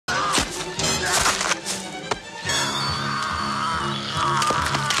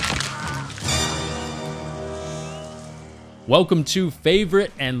Welcome to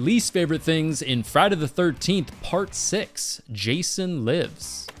favorite and least favorite things in Friday the 13th, Part 6, Jason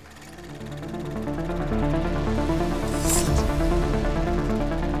Lives.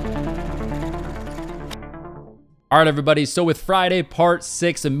 All right, everybody, so with Friday Part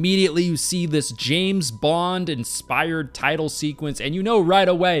 6, immediately you see this James Bond-inspired title sequence, and you know right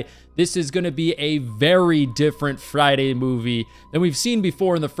away this is going to be a very different Friday movie than we've seen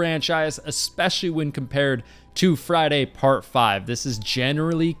before in the franchise, especially when compared to Friday Part 5. This is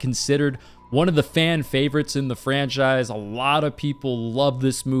generally considered one of the fan favorites in the franchise. A lot of people love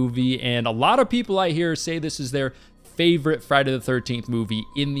this movie, and a lot of people I hear say this is their favorite Friday the 13th movie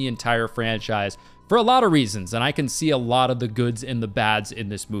in the entire franchise for a lot of reasons, and I can see a lot of the goods and the bads in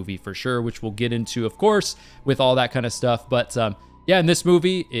this movie for sure, which we'll get into, of course, with all that kind of stuff. But yeah, in this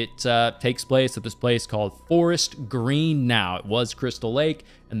movie, it takes place at this place called Forest Green now. It was Crystal Lake,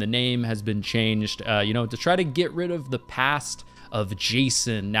 and the name has been changed, to try to get rid of the past of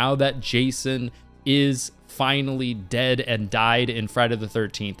Jason. Now that Jason is finally dead and died in Friday the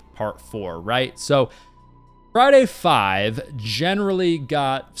 13th, Part 4, right? So Friday 5 generally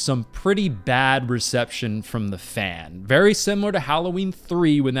got some pretty bad reception from the fan. Very similar to Halloween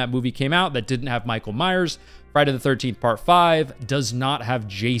 3 when that movie came out that didn't have Michael Myers. Friday the 13th Part 5 does not have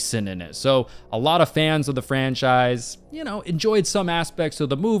Jason in it. So a lot of fans of the franchise, enjoyed some aspects of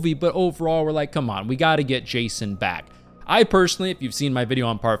the movie, but overall we're like, come on, we got to get Jason back. I personally, if you've seen my video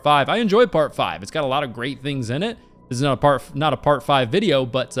on Part 5, I enjoyed Part 5. It's got a lot of great things in it. This is not a Part 5 video,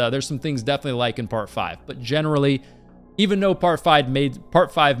 but there's some things definitely like in Part 5. But generally, even though Part 5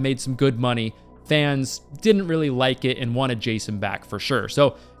 made some good money, fans didn't really like it and wanted Jason back for sure.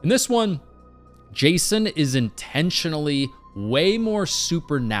 So in this one, Jason is intentionally way more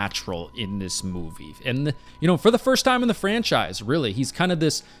supernatural in this movie. And, for the first time in the franchise, really, he's kind of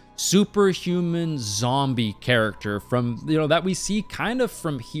this superhuman zombie character from, that we see kind of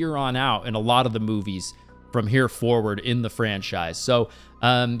from here on out in a lot of the movies from here forward in the franchise. So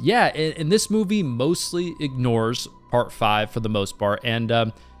yeah, and this movie mostly ignores Part 5 for the most part.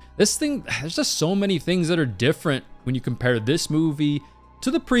 And this thing, there's just so many things that are different when you compare this movie to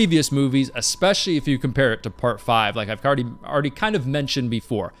the previous movies, especially if you compare it to Part 5. Like I've already kind of mentioned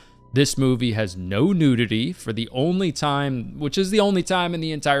before, this movie has no nudity for the only time, which is the only time in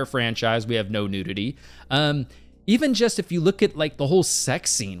the entire franchise we have no nudity. Even just if you look at like the whole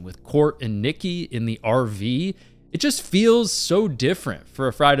sex scene with Court and Nikki in the RV, it just feels so different for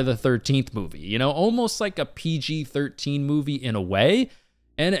a Friday the 13th movie, almost like a PG-13 movie in a way.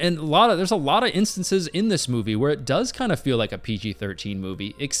 And there's a lot of instances in this movie where it does kind of feel like a PG-13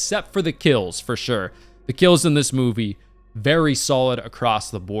 movie, except for the kills, for sure. The kills in this movie, very solid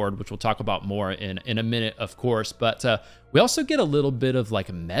across the board, which we'll talk about more in a minute, of course. But we also get a little bit of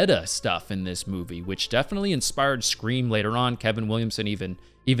like meta stuff in this movie, which definitely inspired Scream later on. Kevin Williamson even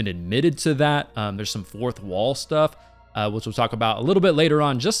admitted to that. There's some fourth wall stuff, which we'll talk about a little bit later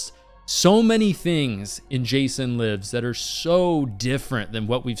on. Just so many things in Jason Lives that are so different than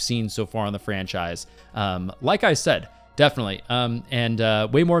what we've seen so far in the franchise. Like I said, definitely. And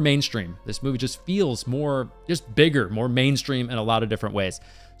way more mainstream. This movie just feels just bigger, more mainstream in a lot of different ways.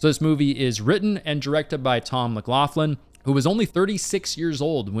 So this movie is written and directed by Tom McLoughlin, who was only 36 years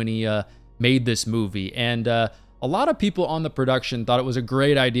old when he made this movie. And a lot of people on the production thought it was a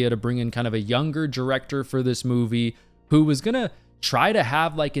great idea to bring in kind of a younger director for this movie who was going to try to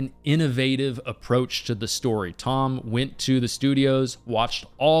have like an innovative approach to the story. Tom went to the studios, watched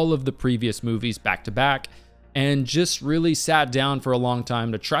all of the previous movies back to back, and just really sat down for a long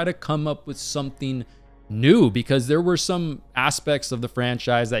time to try to come up with something new, because there were some aspects of the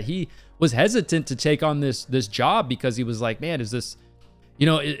franchise that he was hesitant to take on this job, because he was like, man, is this,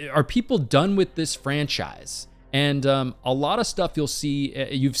 are people done with this franchise? And a lot of stuff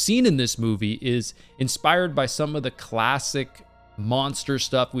you've seen in this movie is inspired by some of the classic monster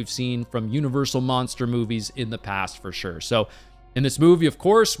stuff we've seen from Universal monster movies in the past, for sure. So in this movie, of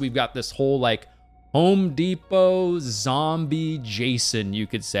course, we've got this whole like Home Depot zombie Jason, you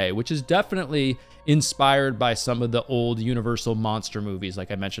could say, which is definitely inspired by some of the old Universal monster movies, like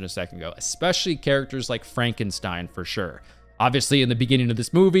I mentioned a second ago, especially characters like Frankenstein, for sure. Obviously, in the beginning of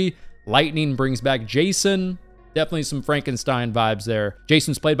this movie, lightning brings back Jason. Definitely some Frankenstein vibes there.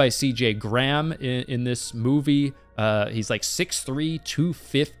 Jason's played by CJ Graham in this movie. He's like 6'3",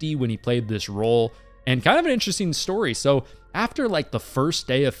 250 when he played this role. And kind of an interesting story. So after like the first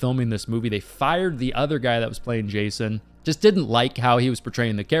day of filming this movie, they fired the other guy that was playing Jason. Just didn't like how he was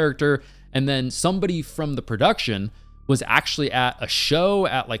portraying the character. And then somebody from the production was actually at a show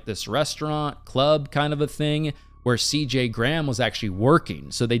at like this restaurant club kind of a thing where CJ Graham was actually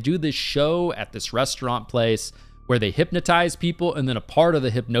working. So they do this show at this restaurant place where they hypnotize people, and then a part of the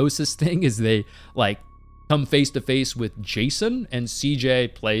hypnosis thing is they like come face to face with Jason, and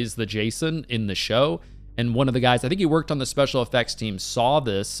CJ plays the Jason in the show. And one of the guys, I think he worked on the special effects team, saw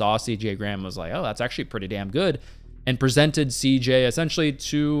CJ Graham, was like, oh, that's actually pretty damn good, and presented CJ essentially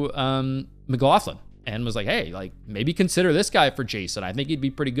to McLaughlin and was like, hey, like maybe consider this guy for Jason. I think he'd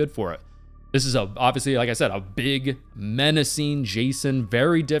be pretty good for it. This is obviously, like I said, a big, menacing Jason,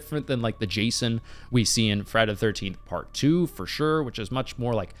 very different than like the Jason we see in Friday the 13th Part 2 for sure, which is much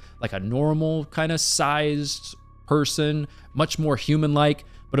more like a normal kind of sized person, much more human-like.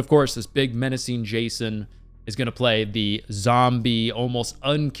 But of course, this big, menacing Jason is going to play the zombie, almost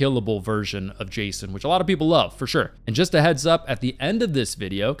unkillable version of Jason, which a lot of people love for sure. And just a heads up, at the end of this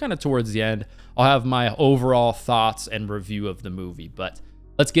video, kind of towards the end, I'll have my overall thoughts and review of the movie. But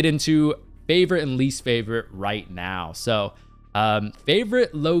let's get into favorite and least favorite right now. So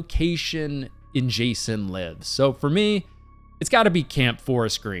favorite location in Jason Lives. So for me, it's got to be Camp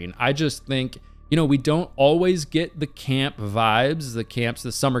Forest Green. I just think, you know, we don't always get the camp vibes,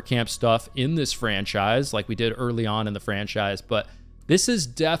 the summer camp stuff in this franchise like we did early on in the franchise, but this is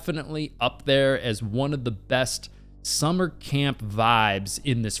definitely up there as one of the best summer camp vibes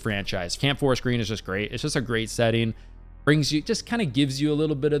in this franchise. Camp Forest Green is just great. It's just a great setting. Brings you, just kind of gives you a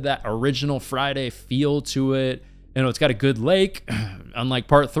little bit of that original Friday feel to it. You know, it's got a good lake. Unlike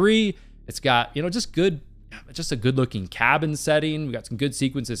Part 3, it's got, you know, just a good looking cabin setting. We got some good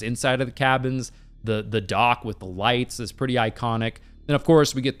sequences inside of the cabins. The dock with the lights is pretty iconic. And of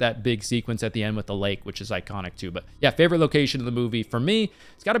course, we get that big sequence at the end with the lake, which is iconic too. But yeah, favorite location of the movie for me,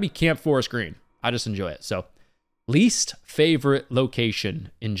 it's got to be Camp Forest Green. I just enjoy it. So least favorite location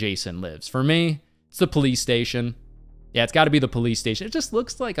in Jason Lives. For me, it's the police station. Yeah, it's got to be the police station. It just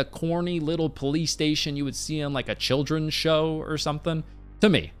looks like a corny little police station you would see on like a children's show or something to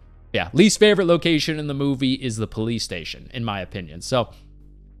me. Yeah, least favorite location in the movie is the police station, in my opinion. So,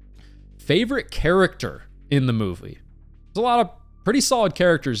 favorite character in the movie. There's a lot of pretty solid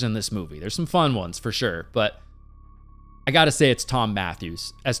characters in this movie. There's some fun ones for sure, but I gotta say it's Thom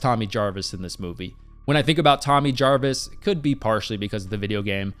Mathews as Tommy Jarvis in this movie. When I think about Tommy Jarvis, it could be partially because of the video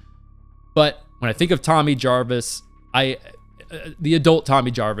game, but when I think of Tommy Jarvis, the adult Tommy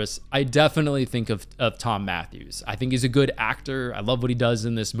Jarvis, I definitely think of Thom Mathews. I think he's a good actor. I love what he does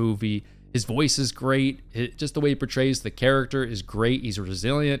in this movie. His voice is great. Just the way he portrays the character is great. He's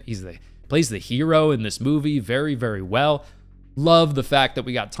resilient. Plays the hero in this movie very, very well. Love the fact that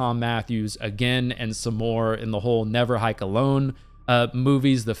we got Thom Mathews again and some more in the whole Never Hike Alone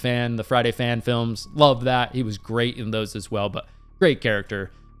movies, the Friday fan films. Love that. He was great in those as well, but great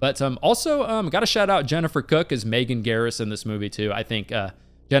character. But also, got to shout out Jennifer Cook as Megan Garris in this movie, too. I think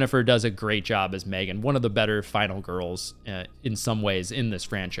Jennifer does a great job as Megan, one of the better final girls in some ways in this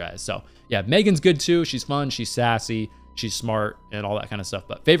franchise. So, yeah, Megan's good, too. She's fun, she's sassy, she's smart, and all that kind of stuff.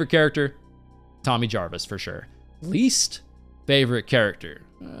 But favorite character, Tommy Jarvis, for sure. Least favorite character.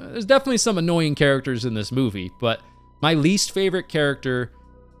 There's definitely some annoying characters in this movie, but my least favorite character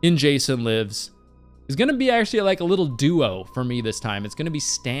in Jason Lives is going to be actually like a little duo for me this time. It's going to be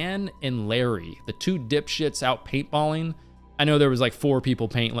Stan and Larry, the two dipshits out paintballing. I know there was like 4 people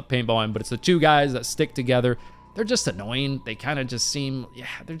paintballing, but it's the 2 guys that stick together. They're just annoying. They kind of just seem, yeah,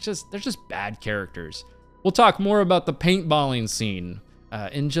 they're just bad characters. We'll talk more about the paintballing scene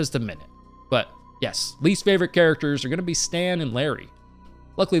in just a minute. But yes, least favorite characters are going to be Stan and Larry.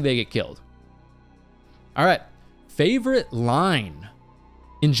 Luckily, they get killed. All right, favorite line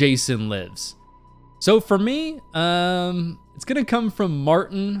in Jason Lives. So for me, it's gonna come from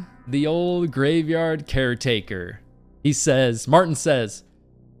Martin, the old graveyard caretaker. Martin says,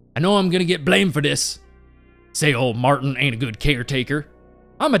 I know I'm gonna get blamed for this. Say old Martin ain't a good caretaker.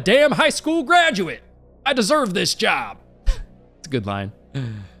 I'm a damn high school graduate. I deserve this job. It's a good line.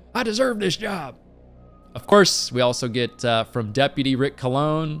 I deserve this job. Of course, we also get from Deputy Rick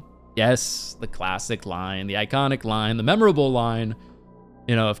Cologne. Yes, the classic line, the iconic line, the memorable line.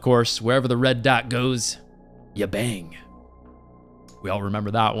 You know, of course, wherever the red dot goes, you bang. We all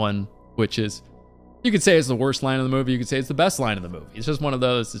remember that one, which is, you could say it's the worst line of the movie. You could say it's the best line of the movie. It's just one of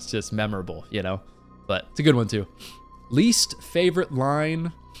those. It's just memorable, you know, but it's a good one too. Least favorite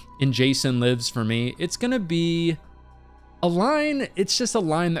line in Jason Lives for me, it's going to be a line. It's just a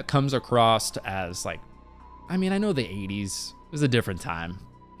line that comes across as like, I mean, I know the 80s was a different time.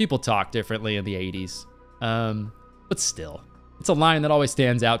 People talk differently in the 80s, but still. It's a line that always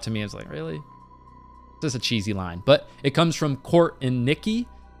stands out to me. It's like, really? It's just a cheesy line. But it comes from Court and Nikki.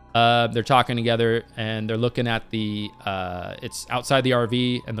 They're talking together and they're looking at the, it's outside the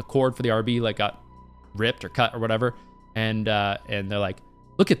RV and the cord for the RV like got ripped or cut or whatever. And they're like,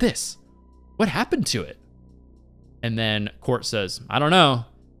 look at this. What happened to it? And then Court says, I don't know,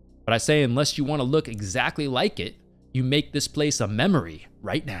 but I say unless you want to look exactly like it, you make this place a memory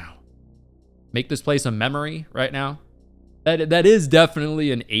right now. Make this place a memory right now. That is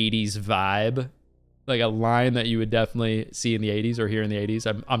definitely an 80s vibe. Like a line that you would definitely see in the 80s or hear in the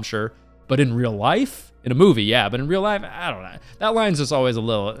 80s, I'm sure. But in real life, in a movie, yeah. But in real life, I don't know. That line's just always a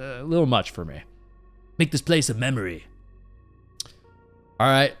little much for me. Make this place a memory. All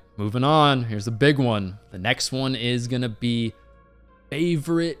right, moving on. Here's the big one. The next one is going to be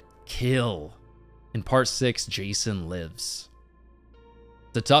favorite kill. In part 6, Jason Lives.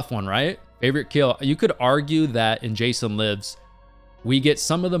 It's a tough one, right? Favorite kill. You could argue that in Jason Lives, we get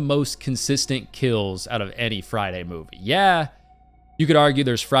some of the most consistent kills out of any Friday movie. Yeah, you could argue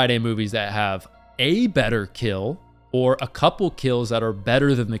there's Friday movies that have a better kill or a couple kills that are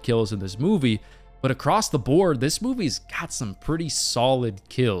better than the kills in this movie. But across the board, this movie's got some pretty solid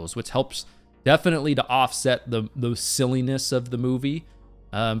kills, which helps definitely to offset the silliness of the movie,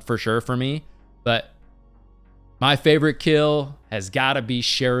 for sure for me. But my favorite kill has got to be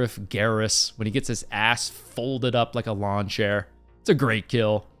Sheriff Garris when he gets his ass folded up like a lawn chair. It's a great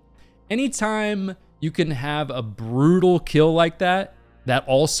kill. Anytime you can have a brutal kill like that, that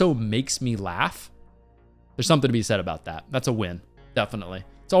also makes me laugh, there's something to be said about that. That's a win, definitely.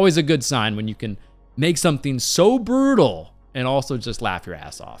 It's always a good sign when you can make something so brutal and also just laugh your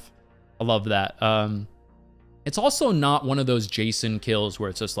ass off. I love that. It's also not one of those Jason kills where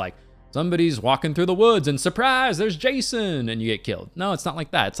it's just like somebody's walking through the woods and surprise, there's Jason, and you get killed. No, it's not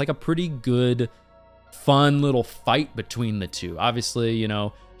like that. It's like a pretty good, fun little fight between the two. Obviously, you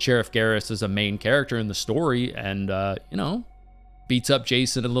know, Sheriff Garris is a main character in the story and, you know, beats up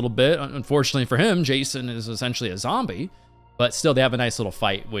Jason a little bit. Unfortunately for him, Jason is essentially a zombie. But still, they have a nice little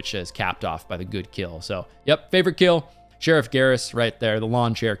fight, which is capped off by the good kill. So, yep, favorite kill, Sheriff Garris right there, the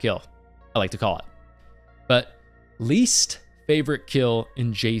lawn chair kill, I like to call it. But least favorite kill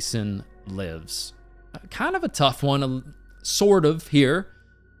in Jason Lives. Kind of a tough one, sort of here.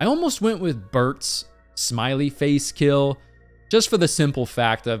 I almost went with Bert's smiley face kill, just for the simple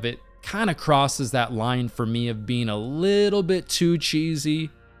fact of it kind of crosses that line for me of being a little bit too cheesy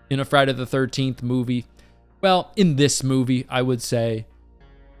in a Friday the 13th movie. Well, in this movie, I would say.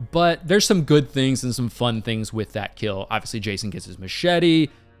 But there's some good things and some fun things with that kill. Obviously, Jason gets his machete.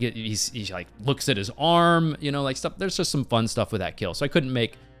 He like looks at his arm, you know, like stuff. There's just some fun stuff with that kill. So I couldn't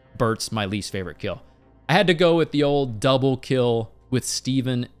make Bert's my least favorite kill. I had to go with the old double kill with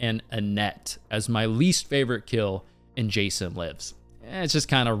Steven and Annette as my least favorite kill in Jason Lives. It's just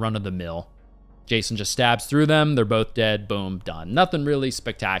kind of run of the mill. Jason just stabs through them. They're both dead. Boom, done. Nothing really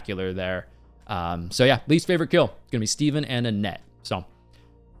spectacular there. So yeah, least favorite kill. It's gonna be Steven and Annette. So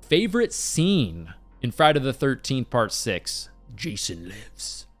favorite scene in Friday the 13th part 6, Jason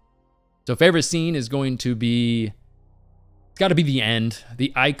Lives. So favorite scene is going to be, it's got to be the end,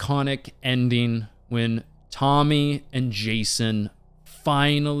 the iconic ending when Tommy and Jason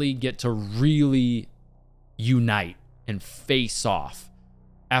finally get to really unite and face off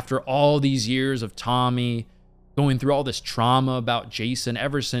after all these years of Tommy going through all this trauma about Jason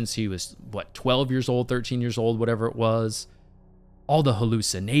ever since he was, what, 12 years old, 13 years old, whatever it was. All the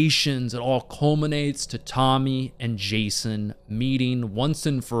hallucinations, it all culminates to Tommy and Jason meeting once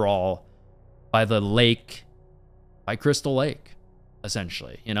and for all by the lake, by Crystal Lake,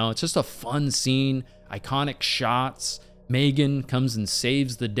 essentially. You know, it's just a fun scene, iconic shots. Megan comes and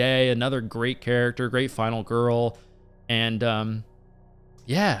saves the day, another great character, great final girl. And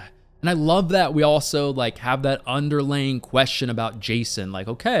yeah. And I love that we also like have that underlying question about Jason. Like,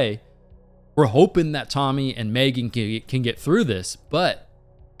 okay, we're hoping that Tommy and Megan can get through this, but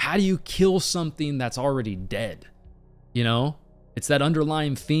how do you kill something that's already dead? You know, it's that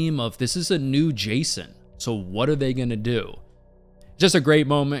underlying theme of this is a new Jason. So what are they going to do? Just a great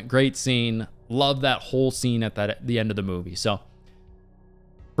moment, great scene. Love that whole scene at the end of the movie. So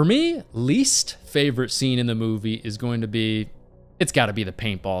for me, least favorite scene in the movie is going to be, it's got to be the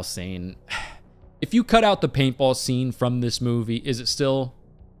paintball scene. If you cut out the paintball scene from this movie, is it still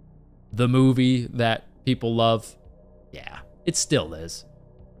the movie that people love? Yeah, it still is.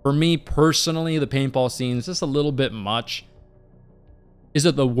 For me personally, the paintball scene is just a little bit much. Is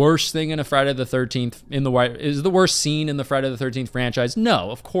it the worst thing in a Friday the 13th is it the worst scene in the Friday the 13th franchise?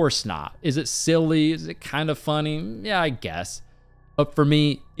 No, of course not. Is it silly? Is it kind of funny? Yeah, I guess. But for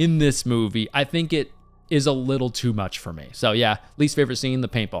me, in this movie, I think it is a little too much for me. So yeah, least favorite scene, the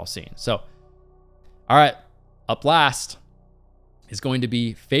paintball scene. So, all right, up last is going to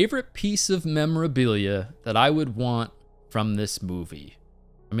be favorite piece of memorabilia that I would want from this movie.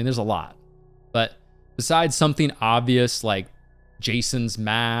 I mean, there's a lot, but besides something obvious like Jason's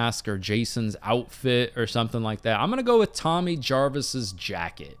mask or Jason's outfit or something like that. I'm going to go with Tommy Jarvis's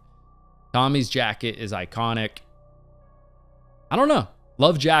jacket. Tommy's jacket is iconic. I don't know.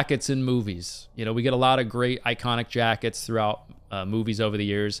 Love jackets in movies. You know, we get a lot of great iconic jackets throughout movies over the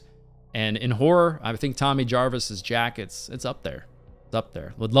years. And in horror, I think Tommy Jarvis's jackets, it's up there. It's up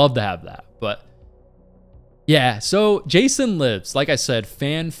there. Would love to have that. But yeah, so Jason Lives, like I said,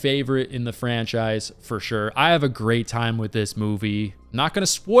 fan favorite in the franchise for sure. I have a great time with this movie. I'm not going to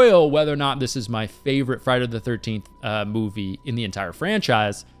spoil whether or not this is my favorite Friday the 13th movie in the entire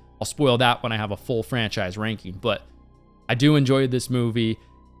franchise. I'll spoil that when I have a full franchise ranking. But I do enjoy this movie.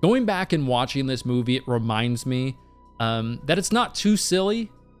 Going back and watching this movie, it reminds me that it's not too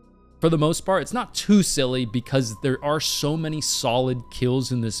silly. For the most part, it's not too silly because there are so many solid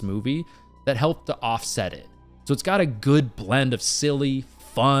kills in this movie that help to offset it. So it's got a good blend of silly,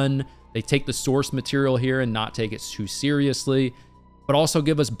 fun. They take the source material here and not take it too seriously, but also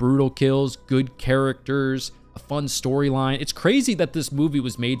give us brutal kills, good characters, a fun storyline. It's crazy that this movie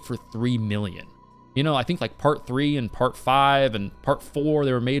was made for $3 million. You know, I think like part 3 and part 5 and part 4,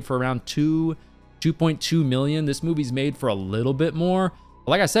 they were made for around 2.2 million. This movie's made for a little bit more.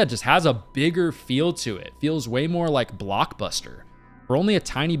 But like I said, just has a bigger feel to it. Feels way more like Blockbuster for only a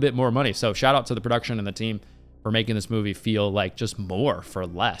tiny bit more money. So shout out to the production and the team for making this movie feel like just more for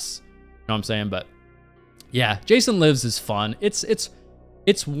less. You know what I'm saying? But yeah, Jason Lives is fun. It's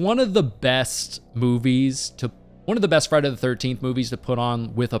one of the best movies one of the best Friday the 13th movies to put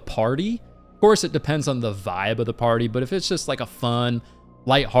on with a party. Of course, it depends on the vibe of the party, but if it's just like a fun,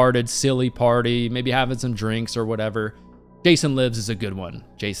 lighthearted, silly party, maybe having some drinks or whatever, Jason Lives is a good one.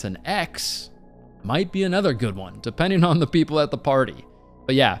 Jason X might be another good one, depending on the people at the party.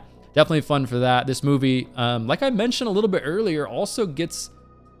 But yeah, definitely fun for that. This movie, like I mentioned a little bit earlier, also gets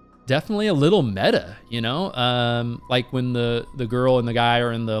definitely a little meta, you know? Like when the girl and the guy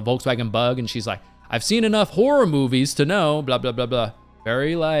are in the Volkswagen Bug and she's like, I've seen enough horror movies to know, blah, blah, blah, blah.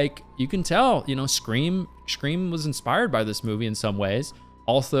 Very like, you can tell, you know, Scream was inspired by this movie in some ways.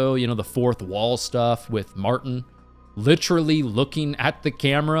 Also, you know, the fourth wall stuff with Martin literally looking at the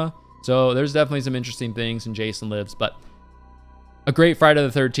camera. So there's definitely some interesting things in Jason Lives, but a great Friday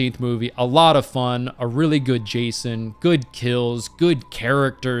the 13th movie, a lot of fun, a really good Jason, good kills, good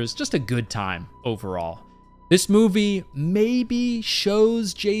characters, just a good time overall. This movie maybe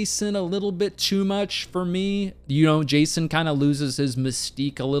shows Jason a little bit too much for me. You know, Jason kind of loses his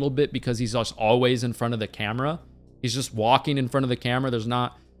mystique a little bit because he's just always in front of the camera. He's just walking in front of the camera. There's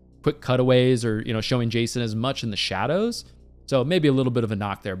not quick cutaways or, you know, showing Jason as much in the shadows. So maybe a little bit of a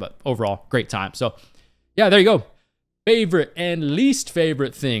knock there, but overall, great time. So yeah, there you go. Favorite and least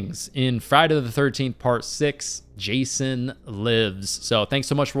favorite things in Friday the 13th Part 6, Jason Lives. So thanks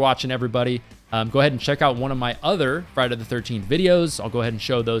so much for watching, everybody. Go ahead and check out one of my other Friday the 13th videos. I'll go ahead and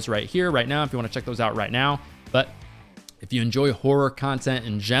show those right here, right now, if you want to check those out right now. But if you enjoy horror content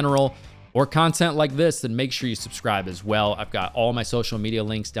in general, or content like this, then make sure you subscribe as well. I've got all my social media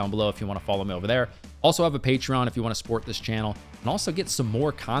links down below if you want to follow me over there. Also have a Patreon if you want to support this channel and also get some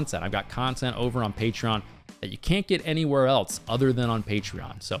more content. I've got content over on Patreon that you can't get anywhere else other than on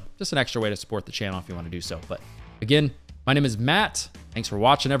Patreon. So just an extra way to support the channel if you want to do so. But again, my name is Matt. Thanks for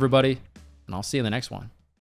watching, everybody, and I'll see you in the next one.